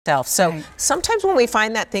So sometimes when we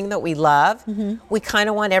find that thing that we love, we kind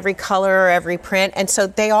of want every color or every print, and so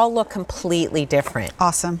they all look completely different.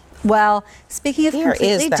 Awesome. Well, speaking of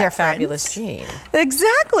completely different, fabulous jean.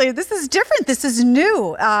 Exactly. This is different. This is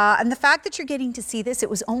new. And the fact that you're getting to see this, it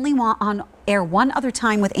was only on air one other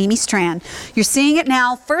time with Amy Strand. You're seeing it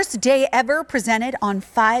now. First day ever presented on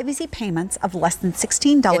 5 easy payments of less than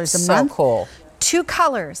 $16 a month. It's so cool. 2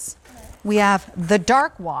 colors. We have the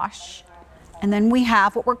dark wash, and then we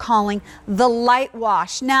have what we're calling the light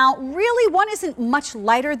wash. Now, really, one isn't much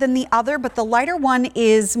lighter than the other, but the lighter one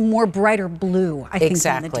is more brighter blue, I think,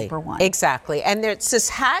 than the deeper one. Exactly. And there's this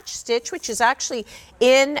hatch stitch, which is actually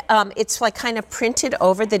in, it's like kind of printed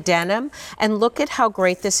over the denim. And look at how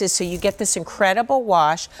great this is. So you get this incredible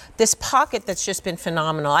wash. This pocket that's just been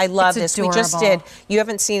phenomenal. I love this. Adorable. We just did, you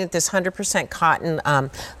haven't seen it, this 100% cotton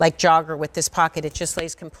like jogger with this pocket. It just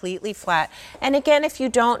lays completely flat. And again, if you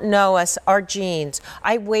don't know us, our jeans,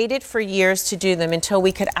 I waited for years to do them until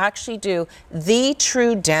we could actually do the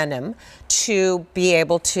true denim to be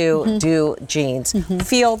able to do jeans.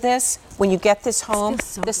 Feel this when you get this home,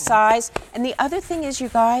 the size. And the other thing is, you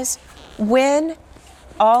guys, when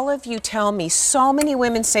all of you tell me, so many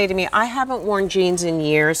women say to me, I haven't worn jeans in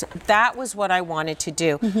years. That was what I wanted to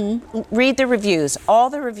do. Read the reviews. All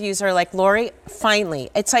the reviews are like, Lori, finally.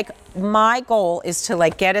 It's like my goal is to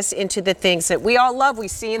like get us into the things that we all love, we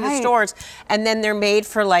see in the stores, and then they're made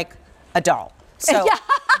for like a doll. So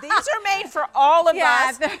these are made for all of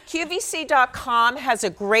us. QVC.com has a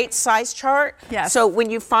great size chart. So when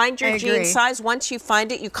you find your jean size, once you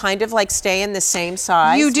find it, you kind of like stay in the same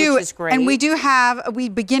size. You do, which is great. And we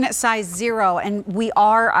begin at size 0, and we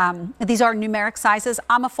are, these are numeric sizes.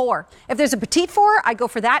 I'm a 4. If there's a petite 4, I go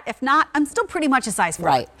for that. If not, I'm still pretty much a size 4.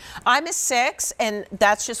 Right. I'm a 6, and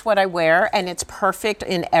that's just what I wear, and it's perfect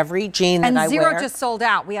in every jean that I wear. And 0 just sold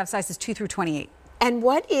out. We have sizes 2 through 28. And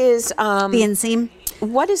what is the inseam?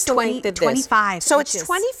 What is the length of this? 25. So it's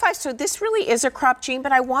 25. So this really is a crop jean,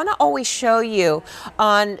 but I want to always show you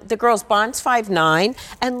on the girls' Bonds 5'9",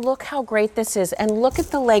 and look how great this is. And look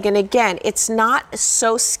at the leg. And again, it's not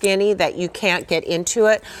so skinny that you can't get into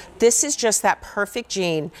it. This is just that perfect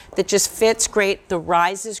jean that just fits great. The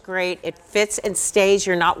rise is great. It fits and stays.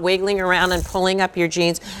 You're not wiggling around and pulling up your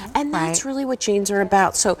jeans. And that's really what jeans are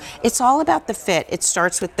about. So it's all about the fit. It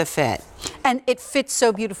starts with the fit. And it fits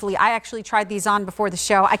so beautifully. I actually tried these on before the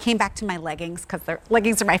show. I came back to my leggings because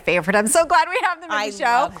leggings are my favorite. I'm so glad we have them in the show.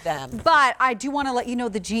 I love them. But I do want to let you know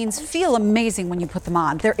the jeans feel amazing when you put them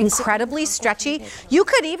on. They're incredibly stretchy. You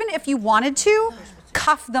could even, if you wanted to,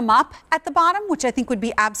 cuff them up at the bottom, which I think would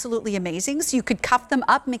be absolutely amazing. So you could cuff them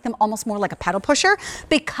up, make them almost more like a pedal pusher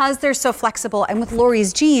because they're so flexible. And with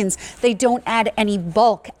Lori's jeans, they don't add any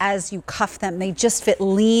bulk as you cuff them. They just fit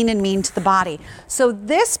lean and mean to the body. So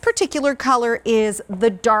this particular color is the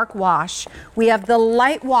dark wash. We have the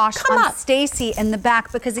light wash on Stacy in the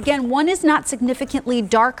back because, again, one is not significantly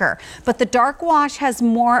darker, but the dark wash has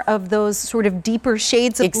more of those sort of deeper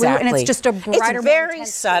shades of blue, and it's just a brighter, it's very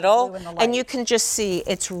subtle, and you can just see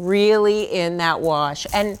it's really in that wash.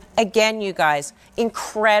 And again, you guys,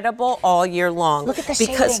 incredible all year long. Look at the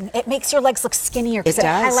shading. It makes your legs look skinnier because it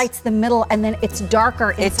highlights the middle, and then it's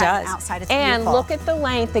darker inside and outside. It's and beautiful. Look at the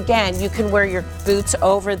length. Again, you can wear your boots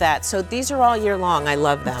over that. So these are all year long. I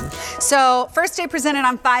love them. So first day presented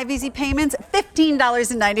on 5 easy payments,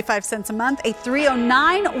 $15.95 a month, a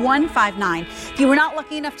 $309,159. If you were not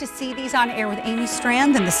lucky enough to see these on air with Amy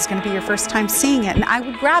Strand, then this is going to be your first time seeing it. And I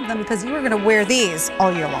would grab them because you are going to wear these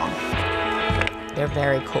all year long. They're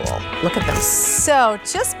very cool. Look at them. So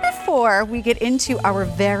just before we get into our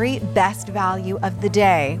very best value of the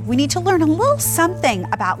day, we need to learn a little something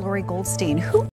about Lori Goldstein. Who